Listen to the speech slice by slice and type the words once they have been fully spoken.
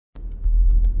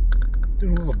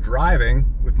doing a little driving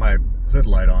with my hood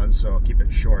light on, so I'll keep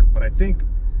it short. But I think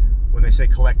when they say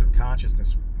collective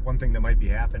consciousness, one thing that might be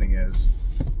happening is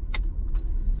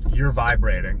you're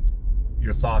vibrating.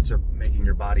 Your thoughts are making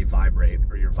your body vibrate,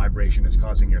 or your vibration is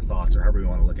causing your thoughts, or however you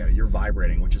want to look at it. You're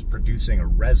vibrating, which is producing a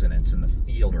resonance in the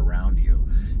field around you.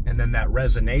 And then that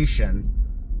resonation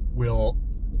will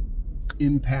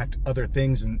impact other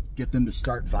things and get them to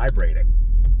start vibrating.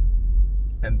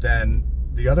 And then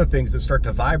the other things that start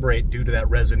to vibrate due to that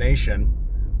resonation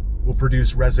will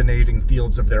produce resonating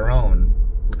fields of their own,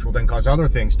 which will then cause other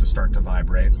things to start to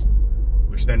vibrate,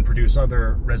 which then produce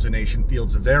other resonation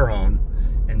fields of their own.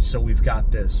 And so we've got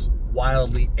this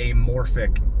wildly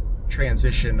amorphic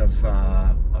transition of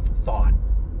thought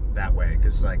that way.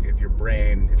 Because like if your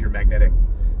magnetic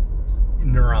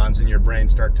neurons in your brain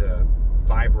start to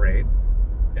vibrate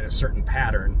in a certain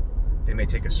pattern, they may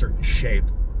take a certain shape,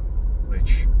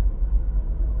 which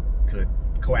could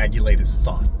coagulate as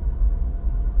thought.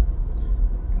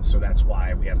 And so that's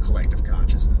why we have collective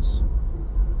consciousness.